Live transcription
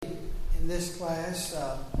in this class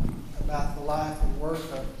about the life and work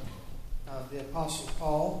of the Apostle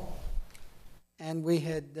Paul. And we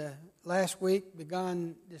had last week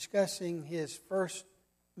begun discussing his first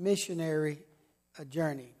missionary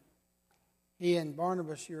journey. He and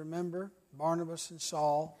Barnabas, you remember, Barnabas and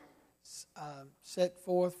Saul set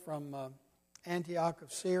forth from Antioch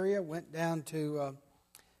of Syria, went down to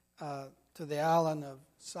the island of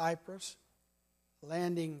Cyprus,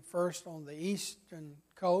 landing first on the eastern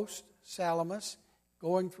coast, Salamis,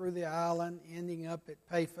 going through the island, ending up at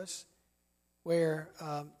Paphos, where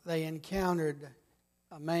they encountered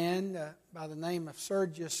a man by the name of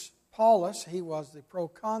Sergius Paulus. He was the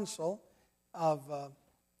proconsul of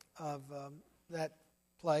that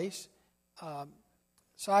place.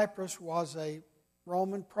 Cyprus was a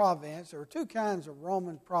Roman province. There were two kinds of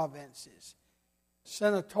Roman provinces,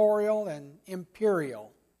 senatorial and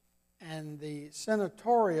imperial. And the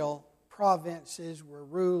senatorial provinces were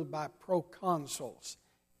ruled by proconsuls.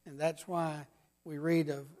 And that's why we read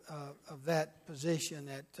of that position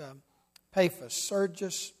at Paphos.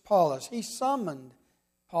 Sergius Paulus. He summoned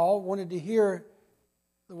Paul, wanted to hear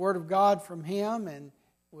the word of God from him. And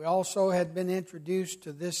we also had been introduced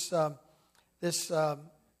to this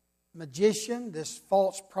magician, this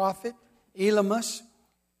false prophet, Elymas,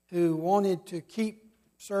 who wanted to keep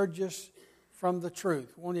Sergius from the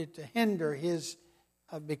truth, wanted to hinder his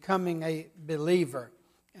becoming a believer.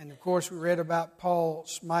 And of course we read about Paul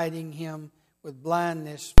smiting him with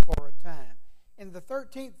blindness for a time. In the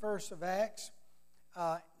 13th verse of Acts,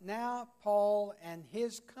 now Paul and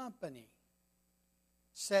his company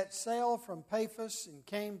set sail from Paphos and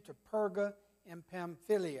came to Perga in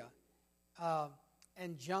Pamphylia.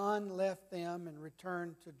 And John left them and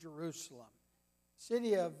returned to Jerusalem. The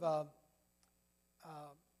city of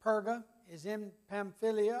Perga is in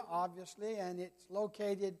Pamphylia, obviously, and it's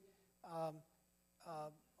located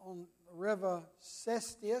on the river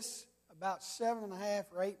Cestius, about 7.5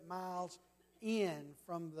 or 8 miles in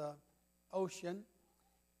from the ocean.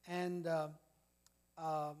 And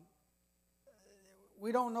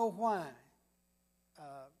we don't know why.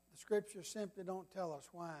 The Scriptures simply don't tell us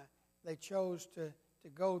why they chose to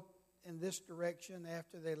go in this direction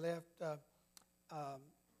after they left the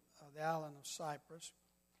island of Cyprus.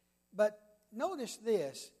 But notice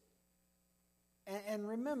this, and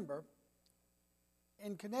remember,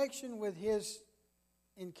 in connection with his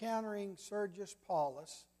encountering Sergius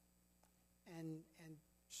Paulus and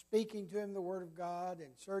speaking to him the Word of God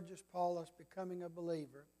and Sergius Paulus becoming a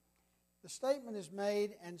believer, the statement is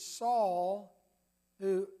made, and Saul,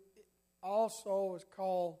 who also was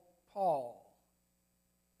called Paul.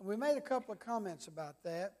 And we made a couple of comments about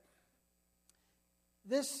that.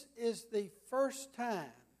 This is the first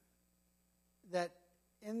time that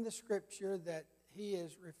in the Scripture that he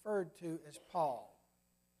is referred to as Paul.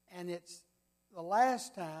 And it's the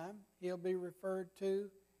last time he'll be referred to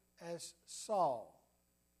as Saul.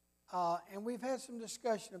 And we've had some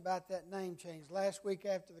discussion about that name change. Last week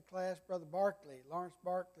after the class, Brother Lawrence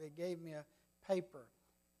Barkley, gave me a paper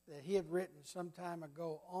that he had written some time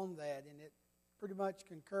ago on that, and it pretty much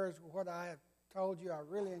concurs with what I have told you. I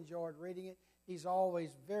really enjoyed reading it. He's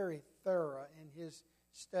always very thorough in his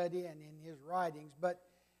study and in his writings. But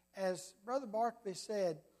as Brother Barkley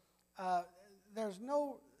said, there's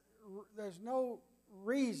no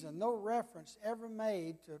reason, no reference ever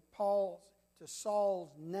made to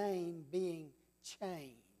Saul's name being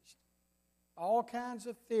changed. All kinds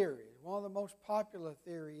of theories. One of the most popular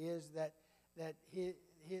theory is that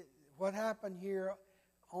what happened here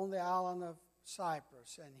on the island of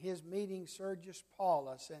Cyprus and his meeting Sergius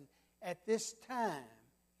Paulus, and at this time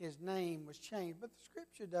his name was changed. But the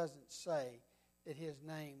Scripture doesn't say that his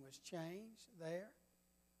name was changed there.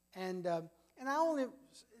 And I only,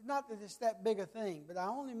 not that it's that big a thing, but I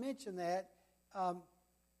only mention that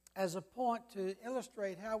as a point to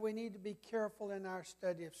illustrate how we need to be careful in our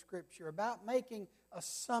study of Scripture about making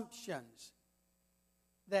assumptions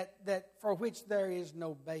that for which there is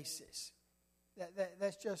no basis.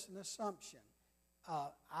 That's just an assumption.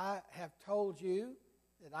 I have told you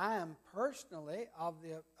that I am personally of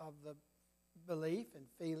the belief and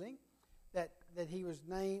feeling that he was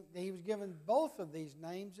given both of these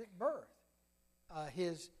names at birth.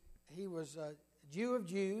 He was a Jew of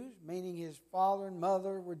Jews, meaning his father and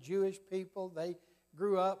mother were Jewish people. They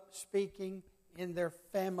grew up speaking in their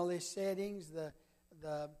family settings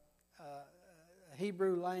the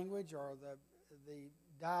Hebrew language, or the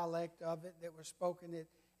dialect of it that was spoken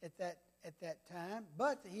at that time.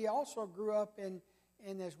 But he also grew up in,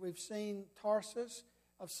 as we've seen, Tarsus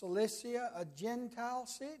of Cilicia, a Gentile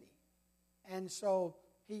city. And so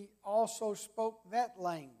he also spoke that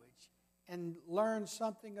language. and learn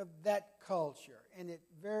something of that culture. And it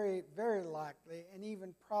very, very likely, and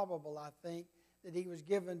even probable, I think, that he was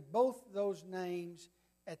given both those names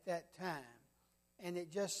at that time. And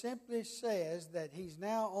it just simply says that he's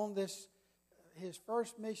now on his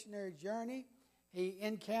first missionary journey. He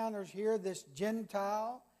encounters here this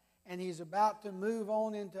Gentile, and he's about to move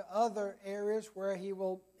on into other areas where he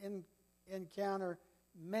will encounter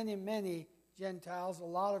many, many Gentiles, a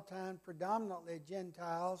lot of times predominantly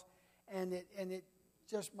Gentiles, and it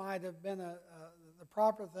just might have been the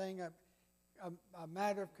proper thing, a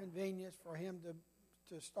matter of convenience for him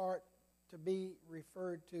to start to be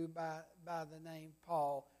referred to by the name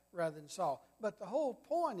Paul rather than Saul. But the whole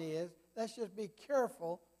point is, let's just be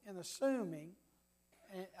careful in assuming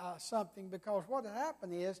something, because what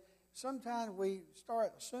happened is sometimes we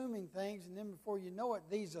start assuming things, and then before you know it,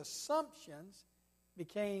 these assumptions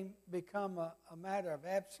become a matter of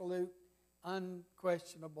absolute,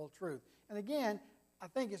 unquestionable truth. And again, I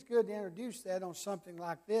think it's good to introduce that on something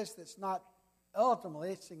like this that's not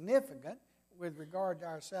ultimately significant with regard to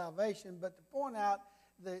our salvation, but to point out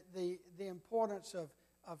the importance of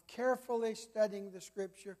carefully studying the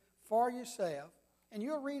Scripture for yourself. And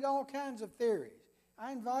you'll read all kinds of theories.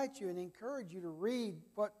 I invite you and encourage you to read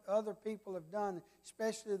what other people have done,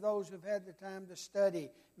 especially those who've had the time to study,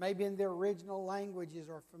 maybe in their original languages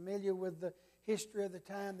or familiar with the history of the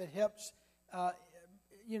time, that helps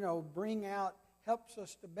helps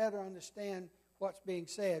us to better understand what's being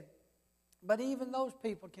said. But even those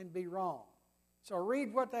people can be wrong. So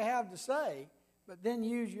read what they have to say, but then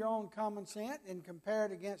use your own common sense and compare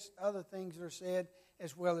it against other things that are said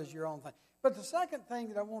as well as your own thing. But the second thing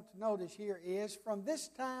that I want to notice here is, from this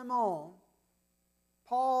time on,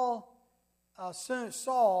 Paul assumes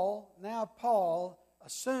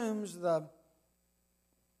the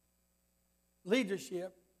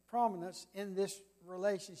leadership, prominence in this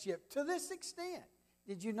relationship to this extent.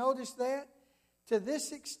 Did you notice that? To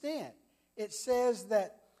this extent. It says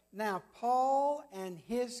that now Paul and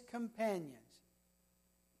his companions,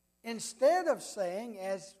 instead of saying,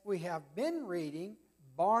 as we have been reading,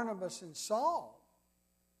 Barnabas and Saul,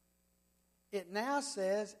 it now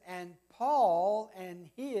says, and Paul and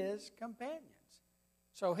his companions.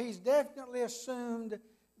 So he's definitely assumed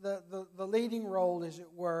the leading role, as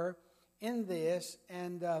it were, in this,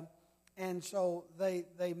 and so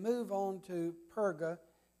they move on to Perga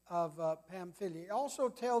of Pamphylia. It also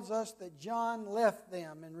tells us that John left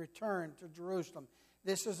them and returned to Jerusalem.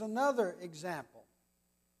 This is another example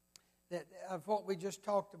of what we just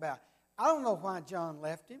talked about. I don't know why John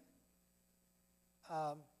left him.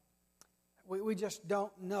 We just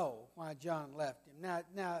don't know why John left him.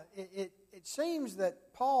 Now it seems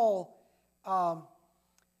that Paul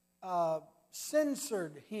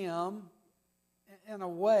censored him in a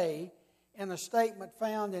way in a statement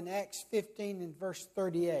found in Acts 15 and verse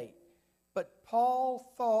 38. But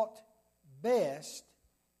Paul thought best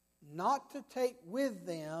not to take with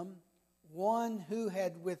them one who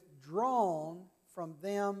had withdrawn from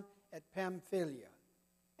them at Pamphylia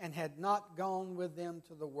and had not gone with them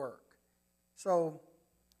to the work. So,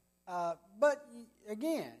 but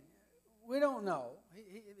again, we don't know.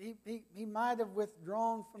 He might have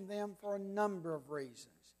withdrawn from them for a number of reasons,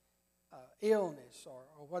 illness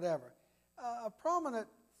or whatever. A prominent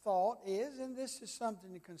thought is, and this is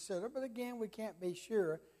something to consider, but again, we can't be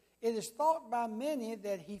sure, it is thought by many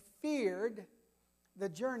that he feared the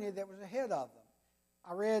journey that was ahead of them.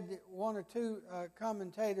 I read one or two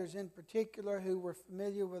commentators in particular who were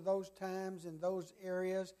familiar with those times and those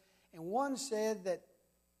areas, and one said that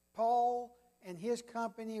Paul and his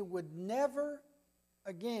company would never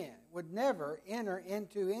enter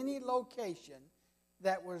into any location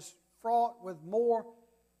that was fraught with more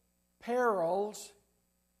perils.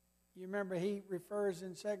 You remember he refers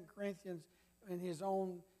in 2 Corinthians, in his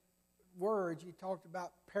own words, he talked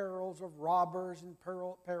about perils of robbers and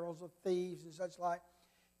perils of thieves and such like.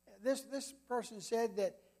 This person said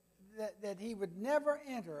that he would never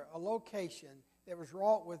enter a location that was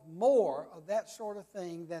wrought with more of that sort of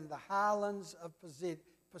thing than the highlands of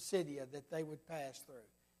Pisidia that they would pass through.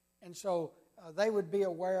 And so they would be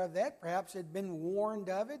aware of that, perhaps had been warned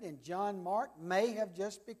of it, and John Mark may have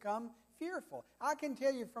just become fearful. I can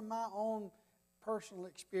tell you from my own personal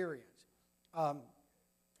experience. I'm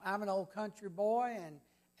an old country boy,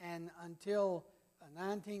 and until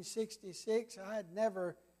 1966, I had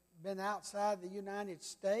never been outside the United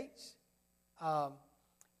States.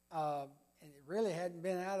 And it really hadn't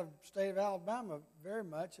been out of the state of Alabama very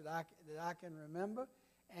much that I can remember.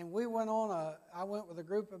 And I went with a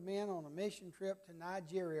group of men on a mission trip to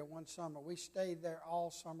Nigeria one summer. We stayed there all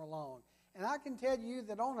summer long. And I can tell you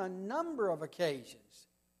that on a number of occasions,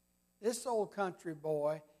 this old country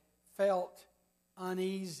boy felt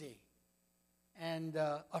uneasy and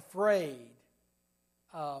afraid.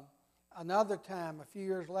 Another time, a few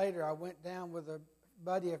years later, I went down with a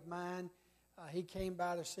buddy of mine. He came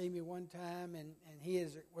by to see me one time, and he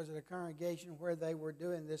was at a congregation where they were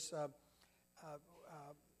doing this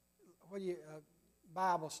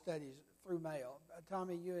Bible studies through mail.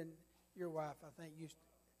 Tommy, you and your wife, I think, used to.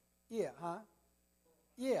 Yeah, huh?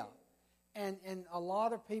 Yeah. And a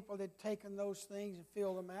lot of people had taken those things and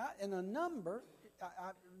filled them out. And a number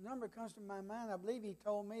comes to my mind. I believe he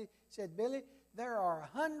told me, said, Billy, there are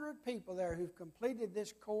 100 people there who've completed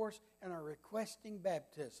this course and are requesting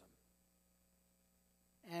baptism.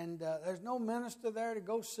 And there's no minister there to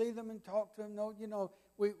go see them and talk to them. No,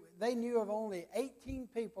 they knew of only 18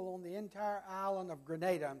 people on the entire island of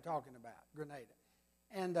Grenada. I'm talking about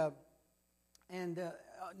Grenada, and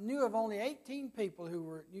knew of only 18 people who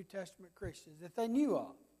were New Testament Christians that they knew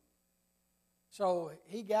of. So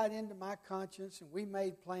he got into my conscience, and we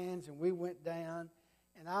made plans, and we went down.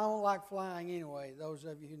 And I don't like flying anyway, those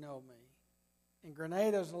of you who know me. And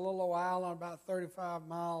Grenada's a little old island, about 35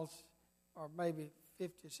 miles, or maybe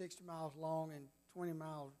 50 or 60 miles long and 20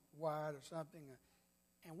 miles wide or something.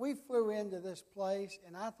 And we flew into this place,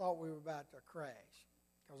 and I thought we were about to crash.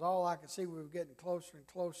 Because all I could see, we were getting closer and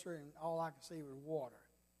closer, and all I could see was water.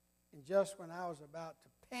 And just when I was about to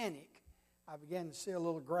panic, I began to see a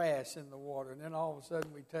little grass in the water, and then all of a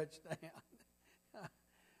sudden we touched down.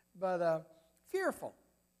 But fearful.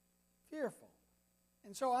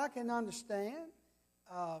 And so I can understand,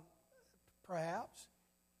 perhaps,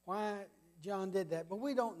 why John did that, but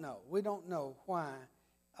we don't know. We don't know why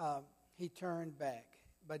he turned back,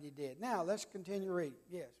 but he did. Now, let's continue reading.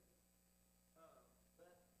 Yes.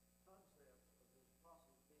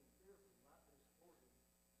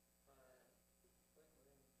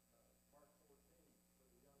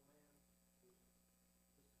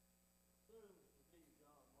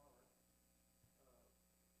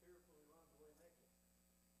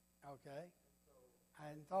 Okay. I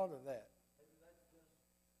hadn't thought of that.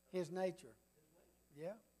 His nature.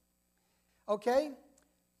 Yeah. Okay.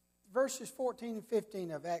 Verses 14 and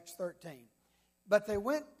 15 of Acts 13. But they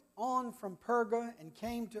went on from Perga and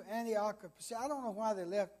came to Antioch of Pisidia. I don't know why they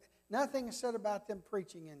left. Nothing is said about them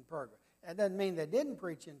preaching in Perga. That doesn't mean they didn't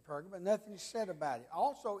preach in Perga, but nothing is said about it.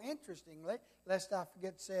 Also, interestingly, lest I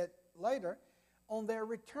forget to say it later, on their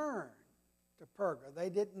return to Perga,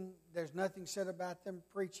 there's nothing said about them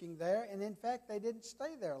preaching there, and in fact, they didn't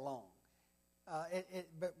stay there long.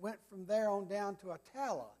 But went from there on down to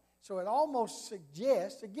Attala. So it almost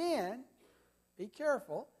suggests, again, be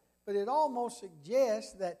careful, but it almost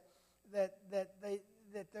suggests that that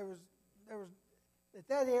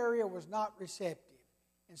area was not receptive.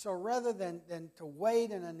 And so rather than to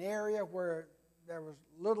wait in an area where there was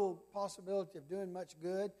little possibility of doing much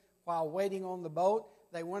good while waiting on the boat,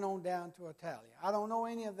 they went on down to Attala. I don't know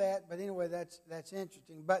any of that, but anyway, that's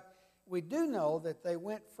interesting. But we do know that they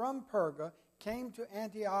went from Perga, came to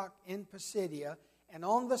Antioch in Pisidia, and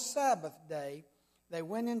on the Sabbath day, they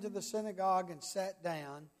went into the synagogue and sat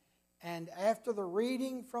down. And after the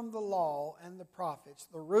reading from the law and the prophets,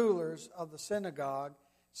 the rulers of the synagogue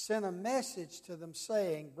sent a message to them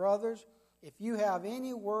saying, "Brothers, if you have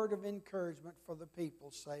any word of encouragement for the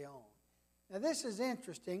people, say on." Now this is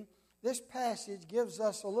interesting. This passage gives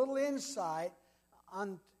us a little insight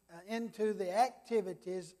into the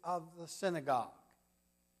activities of the synagogue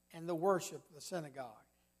and the worship of the synagogue.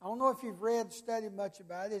 I don't know if you've studied much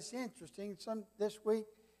about it. It's interesting. This week,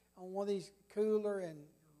 on one of these cooler and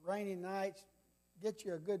rainy nights, get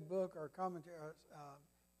you a good book or a commentary,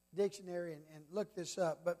 dictionary, and look this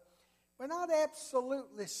up. But we're not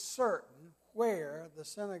absolutely certain where the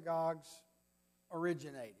synagogues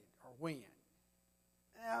originated or when.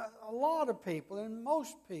 Now, a lot of people, and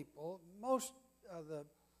most of the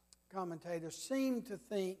commentators seem to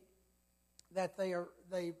think that they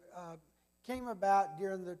came about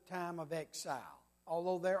during the time of exile,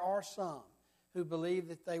 although there are some who believe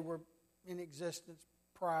that they were in existence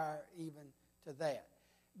prior even to that.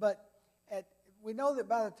 But we know that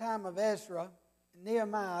by the time of Ezra and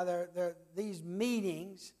Nehemiah, there these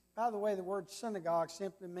meetings. By the way, the word synagogue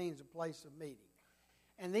simply means a place of meeting.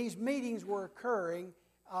 And these meetings were occurring,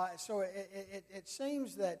 so it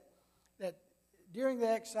seems that during the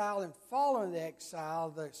exile and following the exile,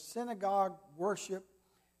 the synagogue worship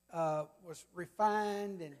was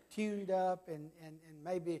refined and tuned up and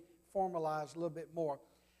maybe formalized a little bit more.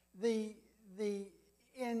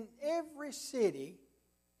 In every city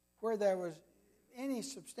where there was any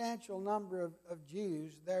substantial number of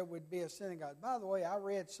Jews, there would be a synagogue. By the way, I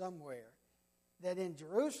read somewhere that in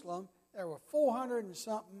Jerusalem there were 400 and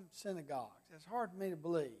something synagogues. It's hard for me to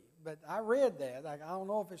believe, but I read that. I don't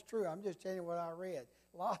know if it's true. I'm just telling you what I read.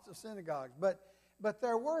 Lots of synagogues. But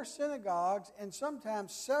there were synagogues, and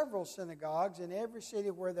sometimes several synagogues in every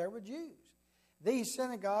city where there were Jews. These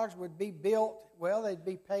synagogues would be built, well, they'd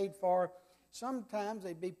be paid for. Sometimes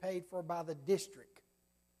they'd be paid for by the district.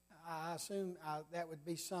 I assume that would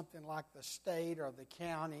be something like the state or the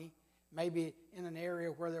county, maybe in an area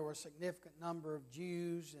where there were a significant number of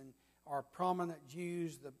Jews or prominent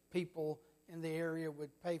Jews. The people in the area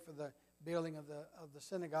would pay for the building of the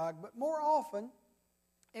synagogue. But more often,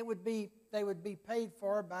 they would be paid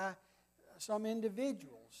for by some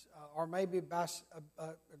individuals, or maybe by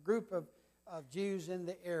a group of Jews in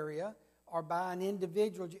the area, or by an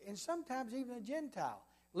individual, and sometimes even a Gentile.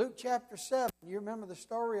 Luke chapter 7, you remember the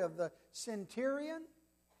story of the centurion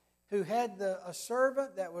who had a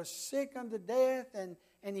servant that was sick unto death, and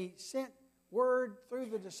he sent word through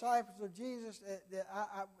the disciples of Jesus that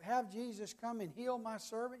I have Jesus come and heal my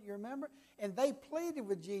servant, you remember? And they pleaded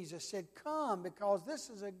with Jesus, said, come, because this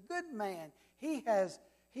is a good man.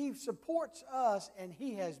 He supports us, and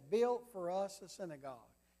he has built for us a synagogue.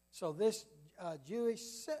 So this Jewish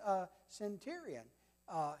centurion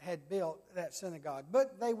had built that synagogue.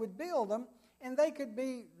 But they would build them, and they could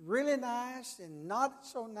be really nice and not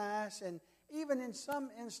so nice, and even in some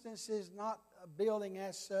instances not a building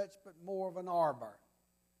as such, but more of an arbor.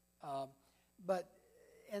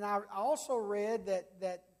 And I also read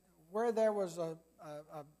that where there was a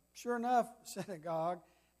sure enough synagogue,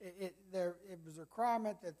 it was a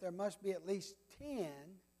requirement that there must be at least 10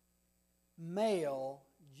 male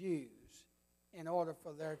Jews in order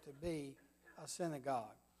for there to be a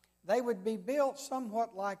synagogue. They would be built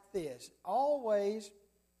somewhat like this, always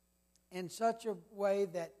in such a way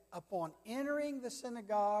that upon entering the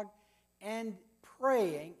synagogue and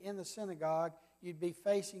praying in the synagogue, you'd be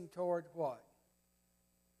facing toward what?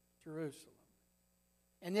 Jerusalem.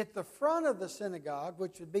 And at the front of the synagogue,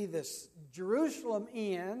 which would be this Jerusalem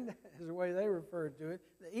end, is the way they referred to it,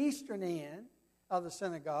 the eastern end of the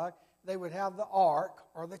synagogue, they would have the ark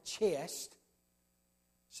or the chest,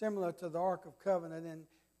 similar to the Ark of Covenant, and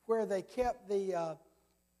where they kept the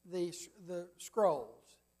scrolls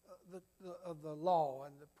of the law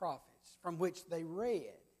and the prophets from which they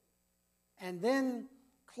read. And then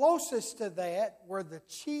closest to that were the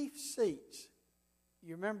chief seats.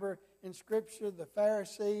 You remember in Scripture the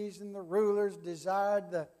Pharisees and the rulers desired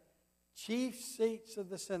the chief seats of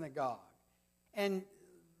the synagogue. And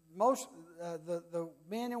most the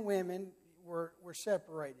men and women were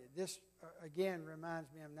separated. This again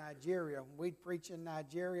reminds me of Nigeria. When we'd preach in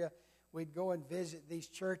Nigeria, we'd go and visit these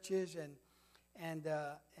churches, and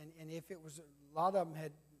if it was, a lot of them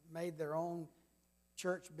had made their own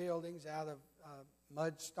church buildings out of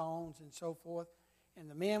mud stones and so forth. And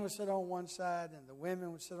the men would sit on one side, and the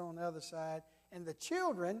women would sit on the other side, and the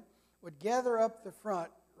children would gather up the front,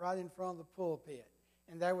 right in front of the pulpit,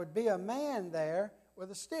 and there would be a man there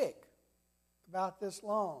with a stick about this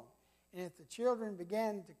long. And if the children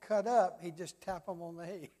began to cut up, he'd just tap them on the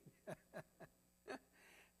head.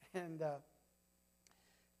 And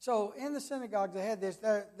so in the synagogue, they had this.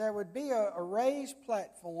 There would be a raised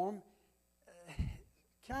platform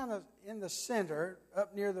kind of in the center,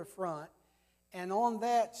 up near the front. And on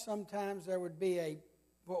that, sometimes there would be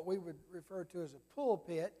what we would refer to as a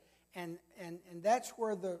pulpit. And that's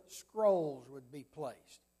where the scrolls would be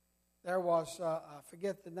placed. There was, I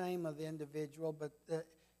forget the name of the individual, but the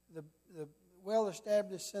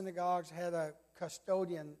well-established synagogues had a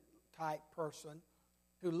custodian-type person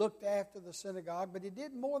who looked after the synagogue, but he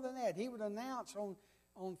did more than that. He would announce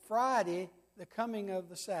on Friday the coming of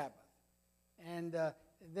the Sabbath. And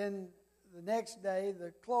then the next day,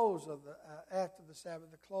 the close of after the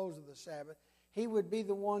Sabbath, the close of the Sabbath, he would be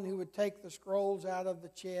the one who would take the scrolls out of the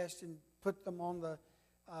chest and put them on the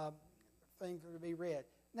thing to be read.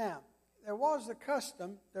 Now, there was the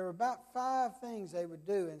custom. There were about 5 things they would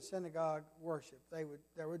do in synagogue worship.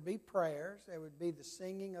 There would be prayers. There would be the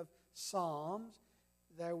singing of psalms.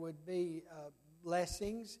 There would be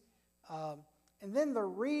blessings. And then the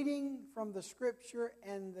reading from the Scripture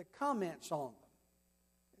and the comments on them.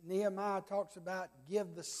 Nehemiah talks about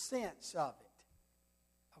give the sense of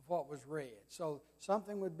it, of what was read. So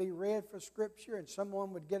something would be read for Scripture, and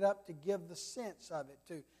someone would get up to give the sense of it,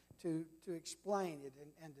 to explain it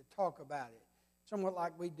and to talk about it, somewhat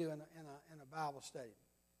like we do in a Bible study.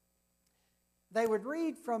 They would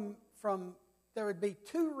read from there would be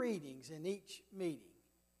 2 readings in each meeting.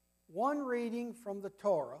 One reading from the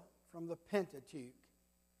Torah, from the Pentateuch,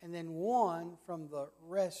 and then one from the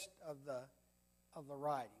rest of the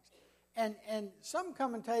writings. And some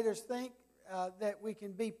commentators think that we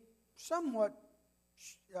can be somewhat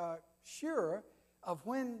sure of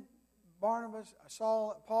when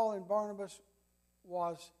Paul and Barnabas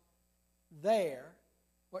was there,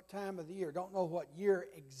 what time of the year. Don't know what year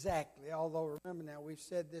exactly, although remember now, we've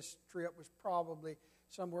said this trip was probably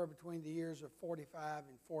somewhere between the years of 45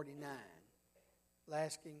 and 49.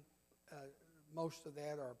 Lasting most of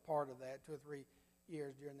that or part of that, 2 or 3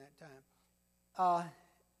 years during that time.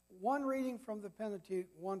 One reading from the Pentateuch,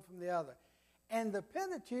 one from the other. And the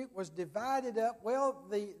Pentateuch was divided up. Well,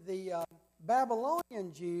 the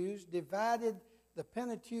Babylonian Jews divided the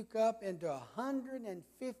Pentateuch up into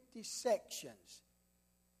 150 sections.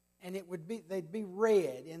 And they'd be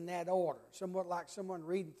read in that order. Somewhat like someone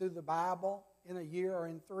reading through the Bible in a year or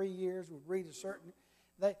in 3 years would read a certain...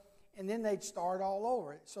 And then they'd start all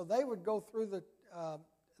over it. So they would go through the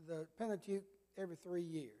Pentateuch every 3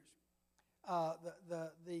 years.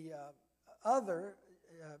 The other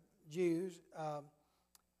Jews, I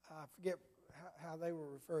forget how they were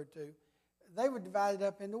referred to, they would divide it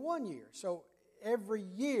up into 1 year. So every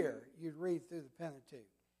year you'd read through the Pentateuch.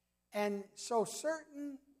 And so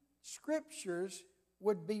certain scriptures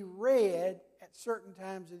would be read at certain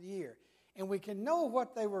times of the year. And we can know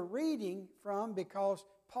what they were reading from because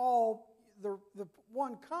Paul, the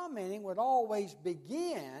one commenting, would always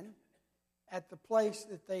begin at the place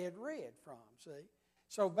that they had read from, see?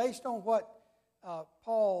 So based on what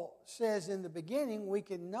Paul says in the beginning, we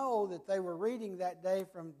can know that they were reading that day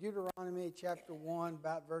from Deuteronomy chapter 1,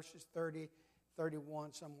 about verses 30,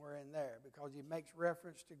 31, somewhere in there, because he makes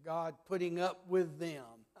reference to God putting up with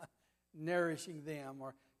them, nourishing them,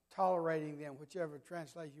 or tolerating them, whichever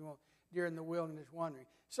translation you want, during the wilderness wandering.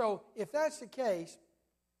 So if that's the case,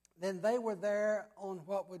 then they were there on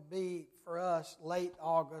what would be for us late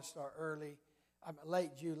August or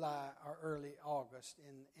late July or early August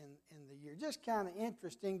in the year. Just kind of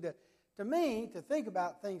interesting to me to think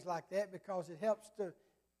about things like that because it helps to,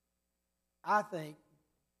 I think,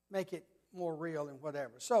 make it more real and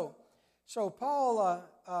whatever. So Paul,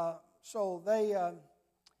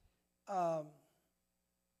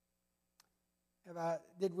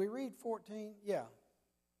 did we read 14? Yeah.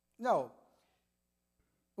 No.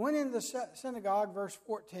 Went in the synagogue, verse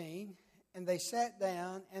 14, and they sat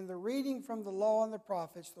down, and the reading from the law and the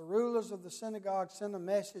prophets, the rulers of the synagogue sent a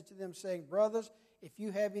message to them saying, brothers, if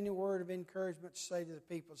you have any word of encouragement to say to the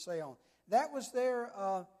people, say on. That was their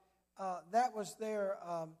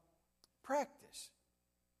practice.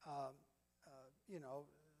 A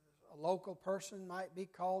local person might be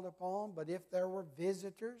called upon, but if there were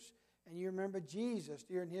visitors, and you remember Jesus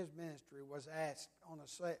during his ministry was asked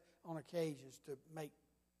on occasions to make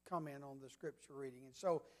comment on the scripture reading. And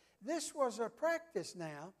so this was a practice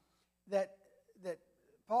now that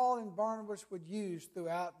Paul and Barnabas would use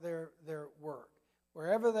throughout their work.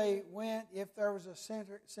 Wherever they went, if there was a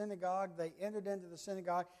synagogue, they entered into the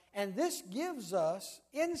synagogue. And this gives us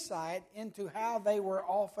insight into how they were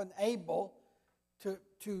often able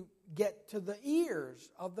to get to the ears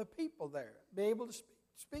of the people there, be able to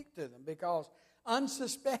speak to them, because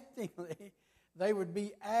unsuspectingly they would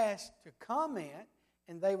be asked to comment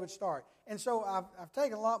and they would start. And so I've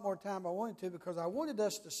taken a lot more time than I wanted to because I wanted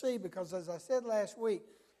us to see, because as I said last week,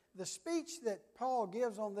 the speech that Paul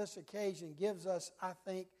gives on this occasion gives us, I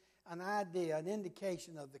think, an idea, an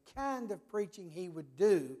indication of the kind of preaching he would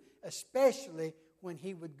do, especially when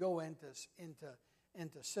he would go into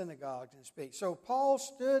synagogues and speak. So Paul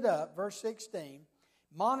stood up, verse 16,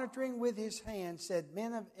 monitoring with his hand, said,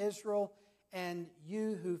 men of Israel, and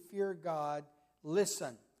you who fear God,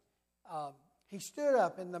 listen. He stood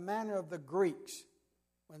up in the manner of the Greeks.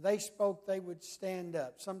 When they spoke, they would stand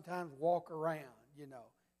up, sometimes walk around,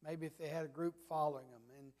 maybe if they had a group following them.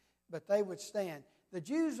 But they would stand. The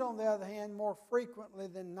Jews, on the other hand, more frequently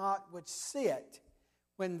than not, would sit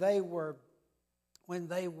when they were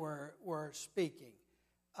speaking.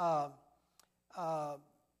 And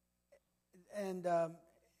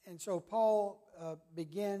so Paul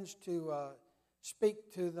begins to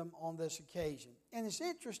speak to them on this occasion. And it's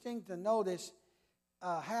interesting to notice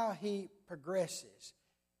how he progresses.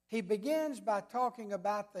 He begins by talking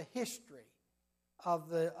about the history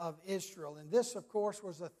of Israel. And this, of course,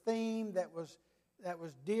 was a theme that was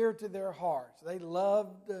dear to their hearts. They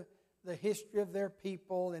loved the history of their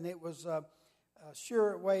people, and it was a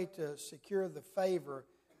sure way to secure the favor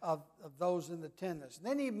of those in attendance. And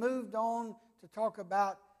then he moved on to talk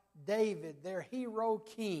about David, their hero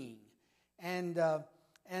king, and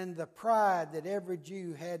the pride that every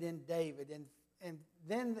Jew had in David. And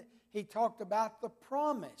then he talked about the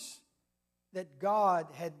promise that God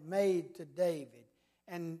had made to David.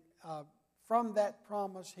 And from that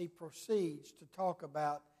promise, he proceeds to talk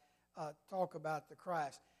about the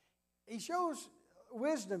Christ. he shows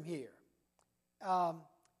wisdom here.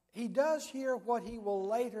 He does here what he will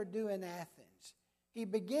later do in Athens. He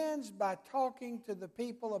begins by talking to the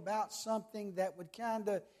people about something that would kind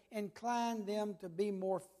of incline them to be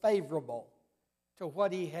more favorable to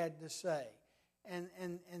what he had to say. And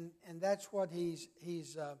that's what he's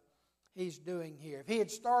doing here. If he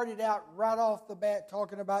had started out right off the bat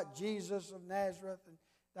talking about Jesus of Nazareth and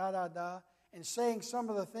and saying some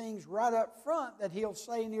of the things right up front that he'll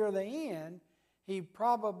say near the end, he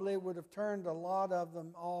probably would have turned a lot of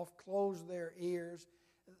them off, closed their ears.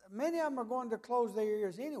 Many of them are going to close their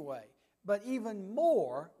ears anyway, but even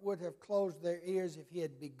more would have closed their ears if he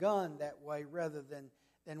had begun that way rather than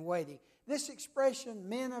waiting. This expression,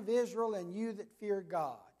 men of Israel and you that fear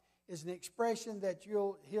God, is an expression that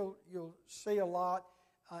you'll see a lot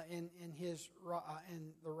in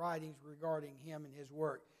the writings regarding him and his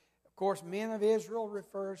work. Of course, men of Israel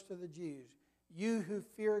refers to the Jews. You who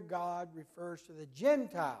fear God refers to the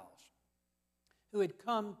Gentiles who had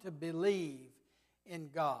come to believe in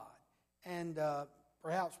God, and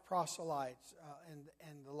perhaps proselytes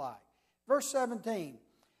and the like. Verse 17,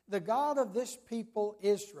 the God of this people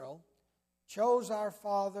Israel chose our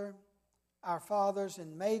fathers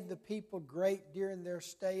and made the people great during their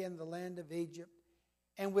stay in the land of Egypt,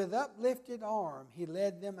 and with uplifted arm he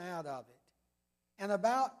led them out of it. And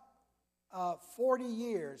about 40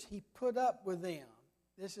 years he put up with them.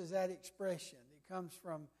 This is that expression. It comes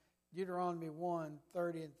from Deuteronomy 1,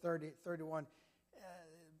 30 and 31.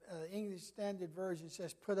 English Standard Version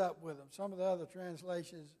says put up with them. Some of the other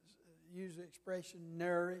translations use the expression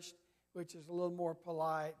nourished, which is a little more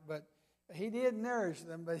polite, but he did nourish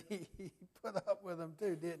them, but he put up with them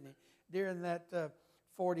too, didn't he, during that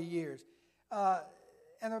 40 years.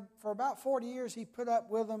 And for about 40 years he put up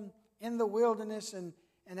with them in the wilderness, and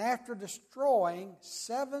after destroying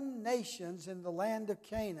 7 nations in the land of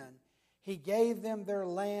Canaan, he gave them their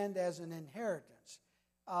land as an inheritance.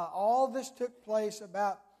 All this took place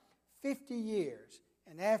about 50 years,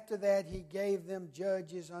 and after that he gave them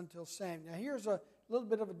judges until Samuel. Now here's a little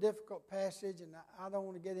bit of a difficult passage, and I don't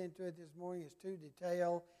want to get into it this morning. It's too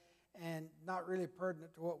detailed and not really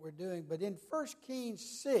pertinent to what we're doing. But in 1 Kings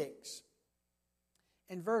 6,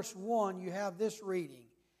 in verse 1, you have this reading.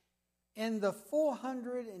 In the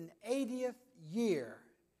 480th year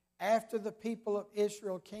after the people of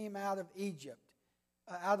Israel came out of Egypt,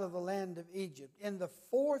 out of the land of Egypt, in the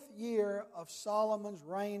 4th year of Solomon's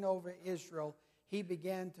reign over Israel, he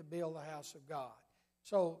began to build the house of God.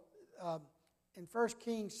 So in 1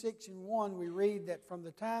 Kings 6 and 1, we read that from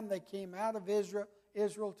the time they came out of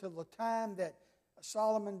Israel till the time that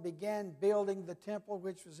Solomon began building the temple,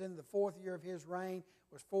 which was in the 4th year of his reign,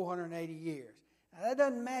 was 480 years. Now, that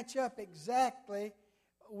doesn't match up exactly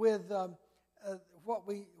with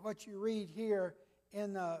what you read here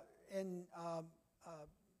in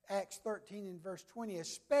Acts 13 and verse 20,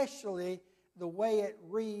 especially the way it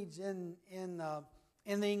reads in the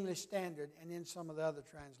English Standard and in some of the other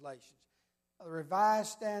translations. The Revised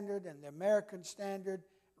Standard and the American Standard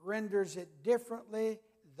renders it differently.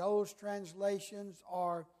 Those translations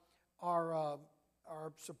are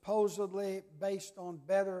supposedly based on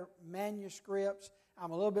better manuscripts.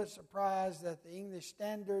 I'm a little bit surprised that the English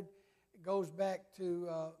Standard goes back to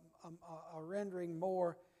a rendering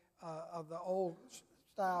more of the old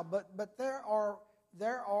style. But there are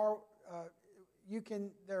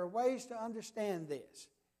ways to understand this,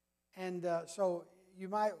 and so you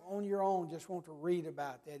might on your own just want to read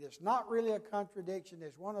about that. It's not really a contradiction.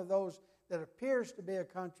 It's one of those that appears to be a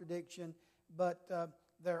contradiction, but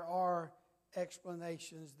there are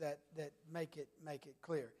explanations that make it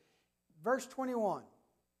clear. Verse 21,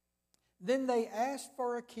 then they asked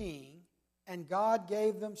for a king, and God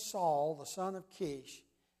gave them Saul, the son of Kish,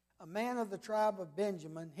 a man of the tribe of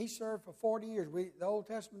Benjamin. He served for 40 years. The Old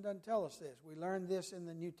Testament doesn't tell us this. We learned this in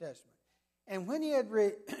the New Testament. And when he had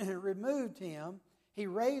removed him, he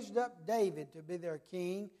raised up David to be their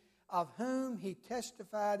king, of whom he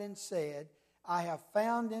testified and said, I have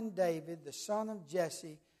found in David, the son of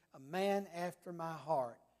Jesse, a man after my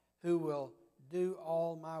heart, who will do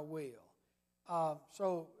all my will.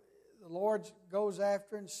 So the Lord goes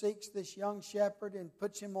after and seeks this young shepherd and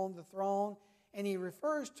puts him on the throne, and he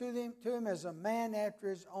refers to him as a man after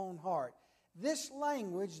his own heart. This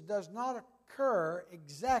language does not occur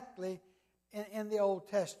exactly in the Old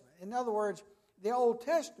Testament. In other words, the Old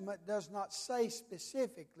Testament does not say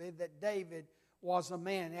specifically that David was a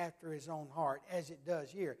man after his own heart, as it does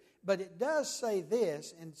here. But it does say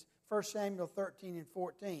this in 1 Samuel 13 and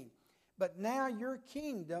 14. But now your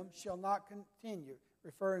kingdom shall not continue,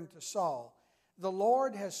 referring to Saul. The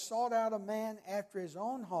Lord has sought out a man after his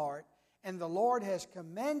own heart, and the Lord has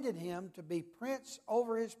commanded him to be prince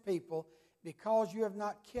over his people, because you have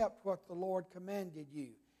not kept what the Lord commanded you.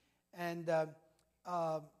 And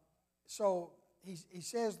so he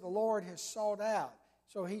says the Lord has sought out.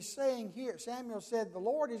 So he's saying here, Samuel said, the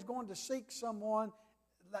Lord is going to seek someone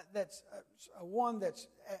that's one that's,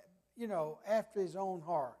 after his own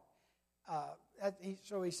heart.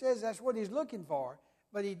 So he says that's what he's looking for.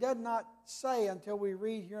 But he does not say, until we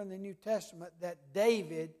read here in the New Testament, that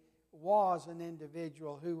David was an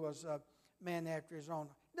individual who was a man after his own.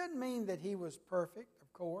 It doesn't mean that he was perfect,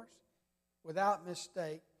 of course, without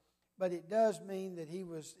mistake. But it does mean that he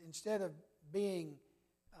was, instead of being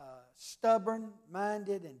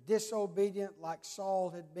stubborn-minded and disobedient like Saul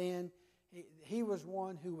had been, he was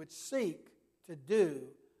one who would seek to do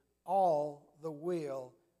all the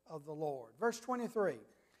will of the Lord. Verse 23,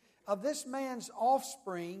 of this man's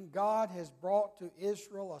offspring God has brought to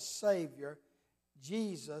Israel a Savior,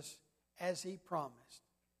 Jesus, as he promised.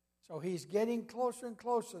 So he's getting closer and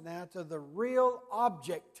closer now to the real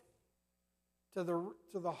object, to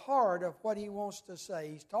the heart of what he wants to say.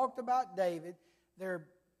 He's talked about David, their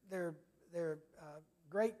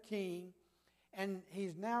great king, and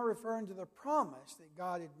he's now referring to the promise that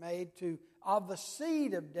God had made to, of the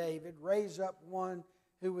seed of David, raise up one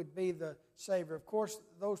who would be the Savior. Of course,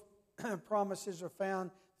 those promises are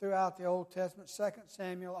found throughout the Old Testament, 2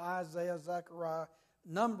 Samuel, Isaiah, Zechariah,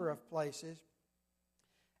 a number of places.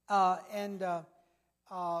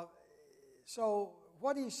 So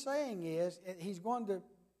what he's saying is, he's going to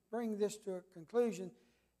bring this to a conclusion.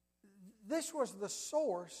 This was the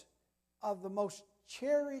source of the most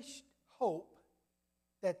cherished hope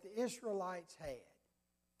that the Israelites had.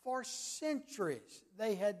 For centuries,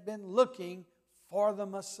 they had been looking for the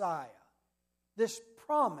Messiah, this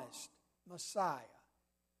promised Messiah,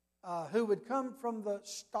 who would come from the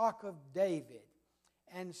stock of David.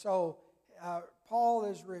 And so Paul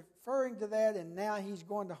is referring to that, and now he's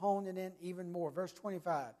going to hone it in even more. Verse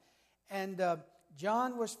 25. And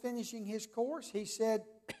John was finishing his course. He said,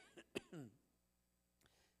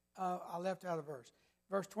 I left out a verse.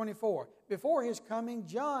 Verse 24. Before his coming,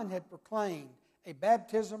 John had proclaimed a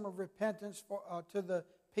baptism of repentance to the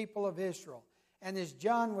people of Israel. And as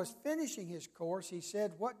John was finishing his course, he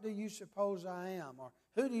said, what do you suppose I am? Or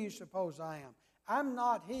who do you suppose I am? I'm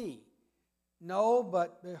not he. No,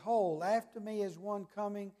 but behold, after me is one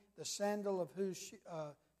coming, the sandal of whose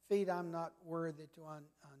feet I'm not worthy to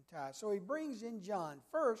untie. So he brings in John.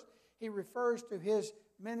 First, he refers to his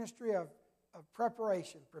ministry of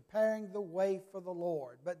preparation, preparing the way for the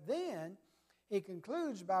Lord. But then he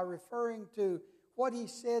concludes by referring to what he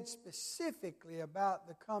said specifically about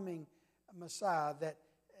the coming Messiah,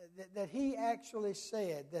 that he actually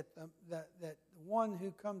said that the one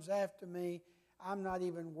who comes after me, I'm not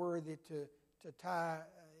even worthy to tie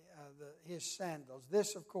his sandals.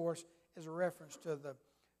 This, of course, is a reference to the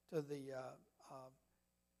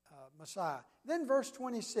Messiah. Then verse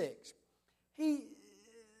 26, he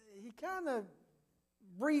kind of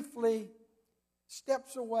briefly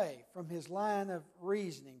steps away from his line of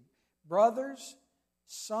reasoning. Brothers,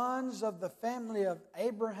 sons of the family of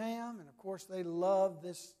Abraham, and of course they love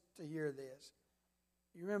this to hear this.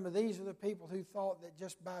 You remember, these are the people who thought that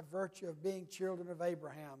just by virtue of being children of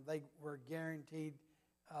Abraham, they were guaranteed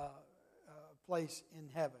a place in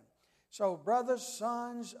heaven. So, brothers,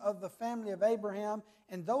 sons of the family of Abraham,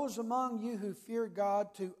 and those among you who fear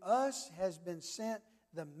God, to us has been sent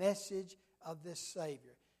the message of this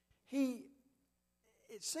Savior. It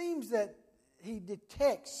seems that he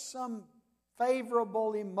detects some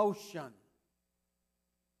favorable emotion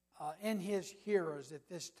in his hearers at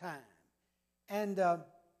this time, and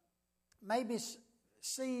maybe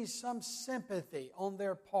sees some sympathy on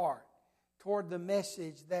their part toward the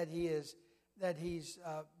message that he's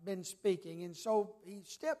been speaking. And so he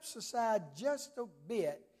steps aside just a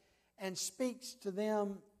bit and speaks to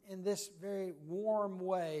them in this very warm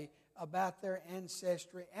way about their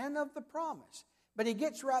ancestry and of the promise. But he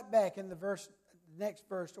gets right back in the next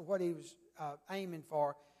verse to what he was aiming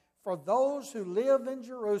for. For those who live in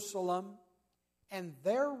Jerusalem and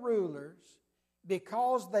their rulers,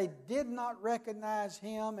 because they did not recognize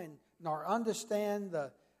him and nor understand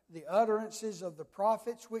the utterances of the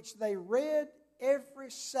prophets, which they read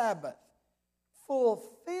every Sabbath,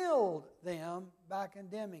 fulfilled them by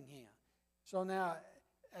condemning him. So now,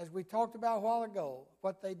 as we talked about a while ago,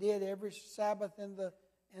 what they did every Sabbath in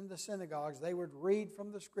the synagogues, they would read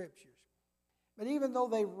from the Scriptures. But even though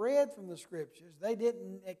they read from the Scriptures, they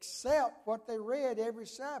didn't accept what they read every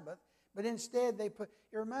Sabbath, but instead it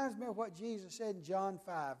reminds me of what Jesus said in John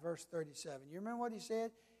 5, verse 37. You remember what he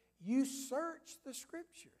said? You search the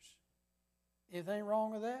Scriptures. Anything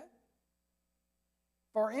wrong with that?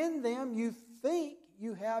 For in them you think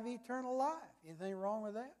you have eternal life. Anything wrong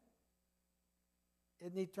with that?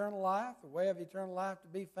 Isn't eternal life, the way of eternal life, to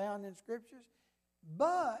be found in Scriptures?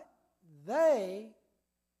 But they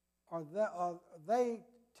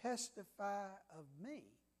testify of me,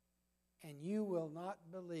 and you will not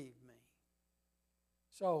believe me.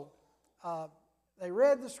 So they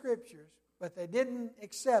read the Scriptures, but they didn't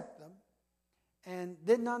accept them, and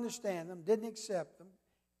didn't understand them, didn't accept them,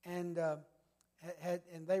 and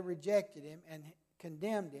they rejected him and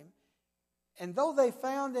condemned him. And though they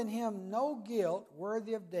found in him no guilt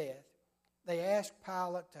worthy of death, they asked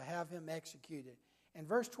Pilate to have him executed. And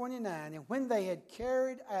verse 29, and when they had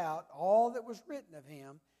carried out all that was written of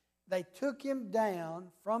him, they took him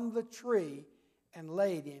down from the tree and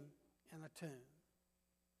laid him in a tomb.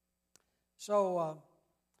 So,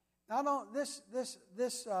 not on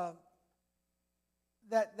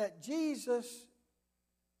that Jesus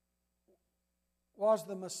was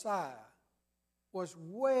the Messiah was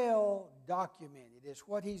well documented. It's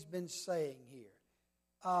what he's been saying here.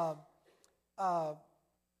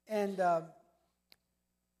 And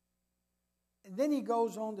then he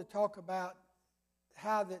goes on to talk about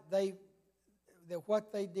how that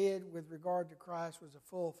what they did with regard to Christ was a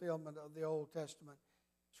fulfillment of the Old Testament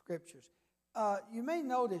Scriptures. You may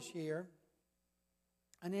notice here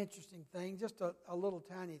an interesting thing, just a little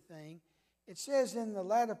tiny thing. It says in the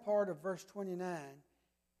latter part of verse 29,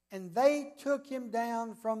 and they took him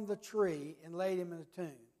down from the tree and laid him in a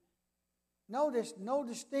tomb. Notice no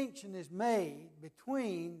distinction is made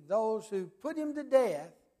between those who put him to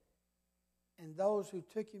death and those who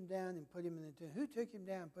took him down and put him in the tomb. Who took him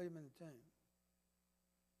down and put him in the tomb?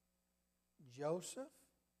 Joseph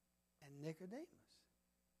and Nicodemus,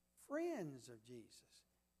 friends of Jesus.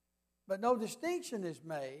 But no distinction is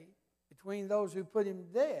made between those who put him to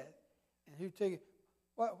death and who took him.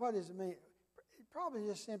 What does it mean? It probably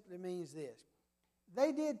just simply means this.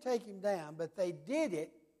 They did take him down, but they did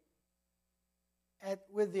it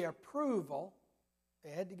with the approval.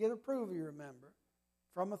 They had to get approval, you remember,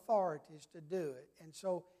 from authorities to do it. And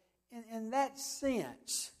so, in that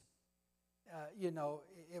sense,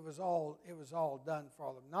 it was all done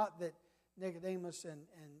for them. Not that Nicodemus and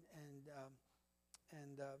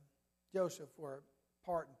Joseph were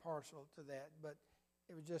part and parcel to that, but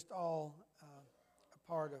it was just all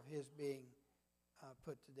a part of his being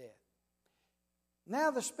put to death.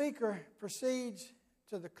 Now the speaker proceeds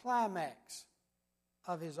to the climax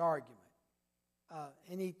of his argument.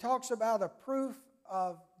 And he talks about a proof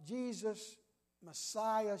of Jesus'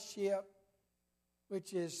 messiahship,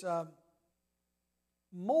 which is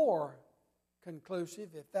more conclusive,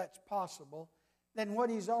 if that's possible, than what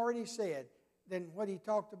he's already said, than what he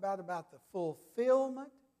talked about the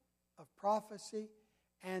fulfillment of prophecy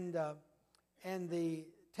and the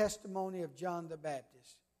testimony of John the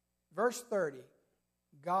Baptist. Verse 30,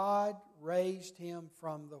 God raised him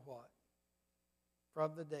from the what?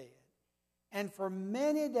 From the dead. And for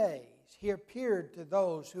many days he appeared to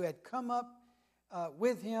those who had come up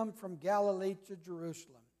with him from Galilee to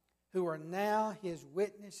Jerusalem, who are now his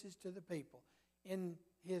witnesses to the people. In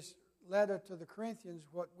his letter to the Corinthians,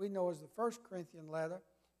 what we know as the 1 Corinthian letter,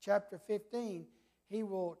 chapter 15, he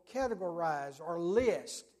will categorize or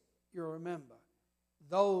list, you remember,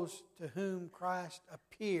 those to whom Christ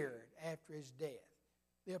appeared after his death.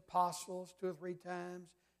 The apostles 2 or 3 times,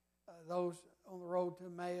 those on the road to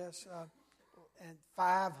Emmaus, and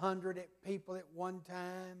 500 people at one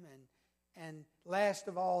time, and last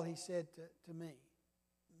of all, he said to me,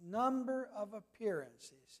 number of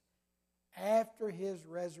appearances after his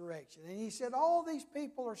resurrection. And he said all these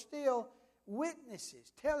people are still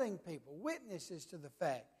witnesses, telling people, witnesses to the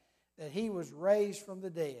fact that he was raised from the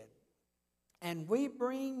dead. And we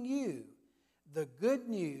bring you the good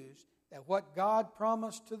news that what God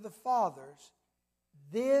promised to the fathers,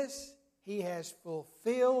 this he has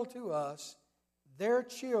fulfilled to us, their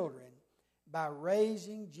children, by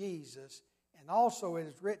raising Jesus. And also it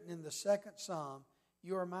is written in the 2nd Psalm,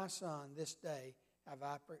 you are my son, this day have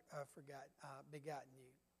I begotten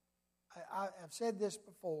you. I've said this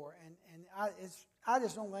before, and I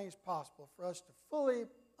just don't think it's possible for us to fully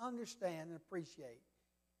understand and appreciate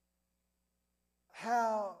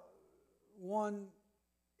how one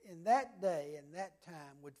in that day and that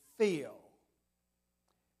time would feel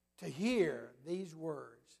to hear these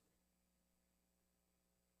words.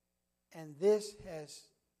 And this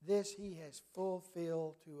he has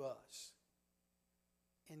fulfilled to us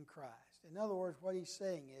in Christ. In other words, what he's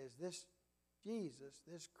saying is this Jesus,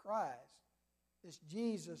 this Christ, this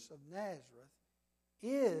Jesus of Nazareth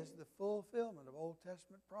is the fulfillment of Old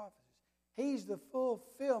Testament prophecies. He's the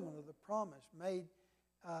fulfillment of the promise made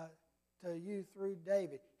to you through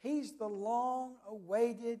David. He's the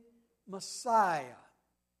long-awaited Messiah.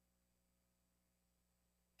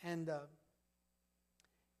 And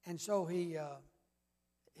so he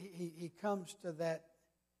comes to that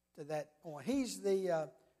point. He's the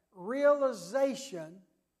realization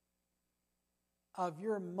of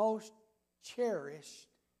your most cherished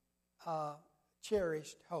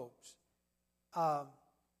hopes.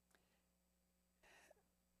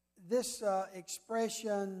 This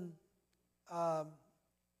expression,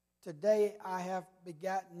 today I have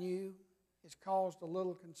begotten you, has caused a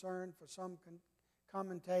little concern for some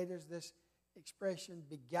commentators. This expression,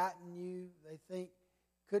 begotten you, they think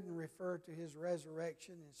couldn't refer to his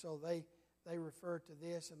resurrection, and so they refer to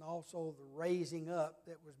this, and also the raising up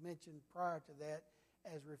that was mentioned prior to that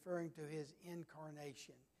as referring to his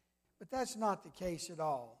incarnation. But that's not the case at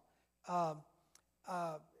all.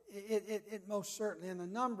 It most certainly, in a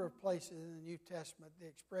number of places in the New Testament, the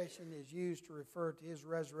expression is used to refer to his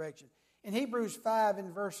resurrection. In Hebrews 5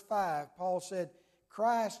 and verse 5, Paul said,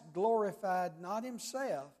 Christ glorified not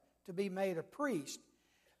himself to be made a priest,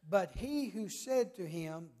 but he who said to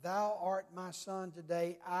him, Thou art my son,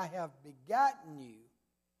 today I have begotten you.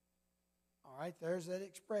 All right, there's that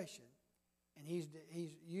expression. And he's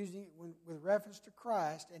using it with reference to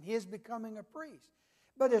Christ and his becoming a priest.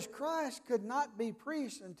 But as Christ could not be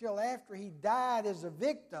priest until after he died as a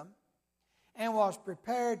victim and was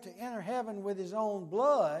prepared to enter heaven with his own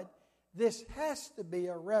blood, this has to be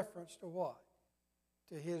a reference to what?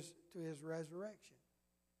 To his resurrection.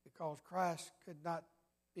 Because Christ could not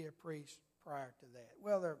be a priest prior to that.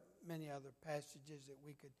 Well, there are many other passages that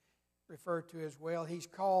we could refer to as well. He's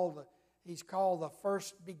called the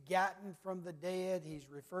first begotten from the dead. He's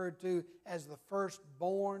referred to as the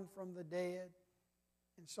firstborn from the dead.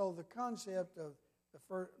 And so the concept of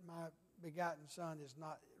my begotten son is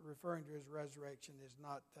not referring to his resurrection, is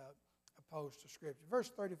not opposed to Scripture. Verse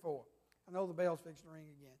 34. I know the bell's fixing to ring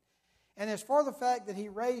again. And as for the fact that he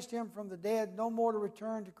raised him from the dead, no more to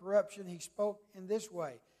return to corruption, he spoke in this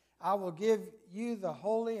way, I will give you the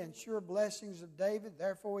holy and sure blessings of David.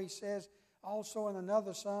 Therefore he says also in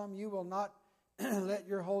another psalm, you will not let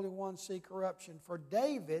your Holy One see corruption. For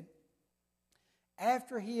David,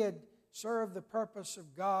 after he had served the purpose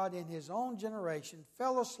of God in his own generation,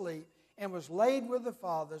 fell asleep and was laid with the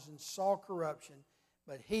fathers and saw corruption.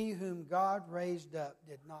 But he whom God raised up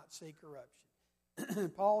did not see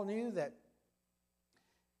corruption. Paul knew that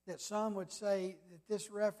some would say that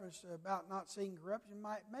this reference about not seeing corruption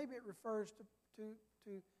maybe it refers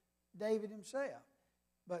to David himself.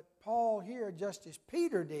 But Paul here, just as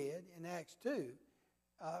Peter did in Acts 2,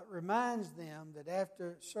 reminds them that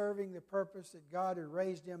after serving the purpose that God had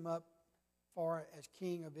raised him up for as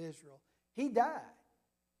king of Israel, he died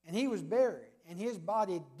and he was buried and his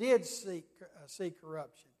body did see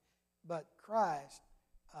corruption. But Christ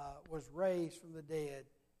was raised from the dead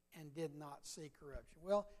and did not see corruption.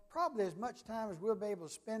 Well, probably as much time as we'll be able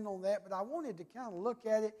to spend on that, but I wanted to kind of look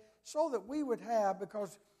at it so that we would have,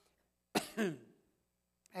 because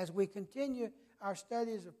as we continue our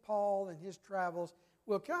studies of Paul and his travels,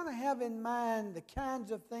 we'll kind of have in mind the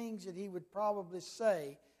kinds of things that he would probably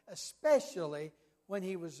say, especially when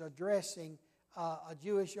he was addressing a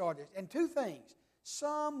Jewish audience. And two things.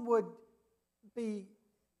 Some would be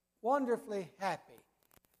wonderfully happy,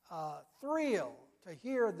 thrilled to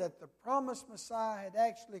hear that the promised Messiah had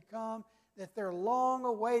actually come, that their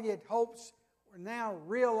long-awaited hopes were now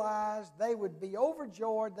realized. They would be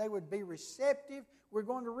overjoyed. They would be receptive. We're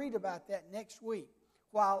going to read about that next week.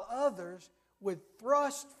 While others would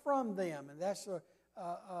thrust from them, and that's a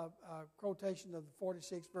quotation of the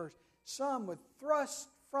 46th verse, some would thrust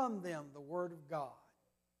from them the Word of God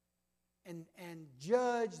and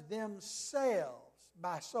judge themselves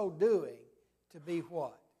by so doing to be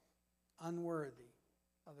what? Unworthy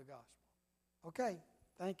of the gospel. Okay,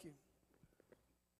 thank you.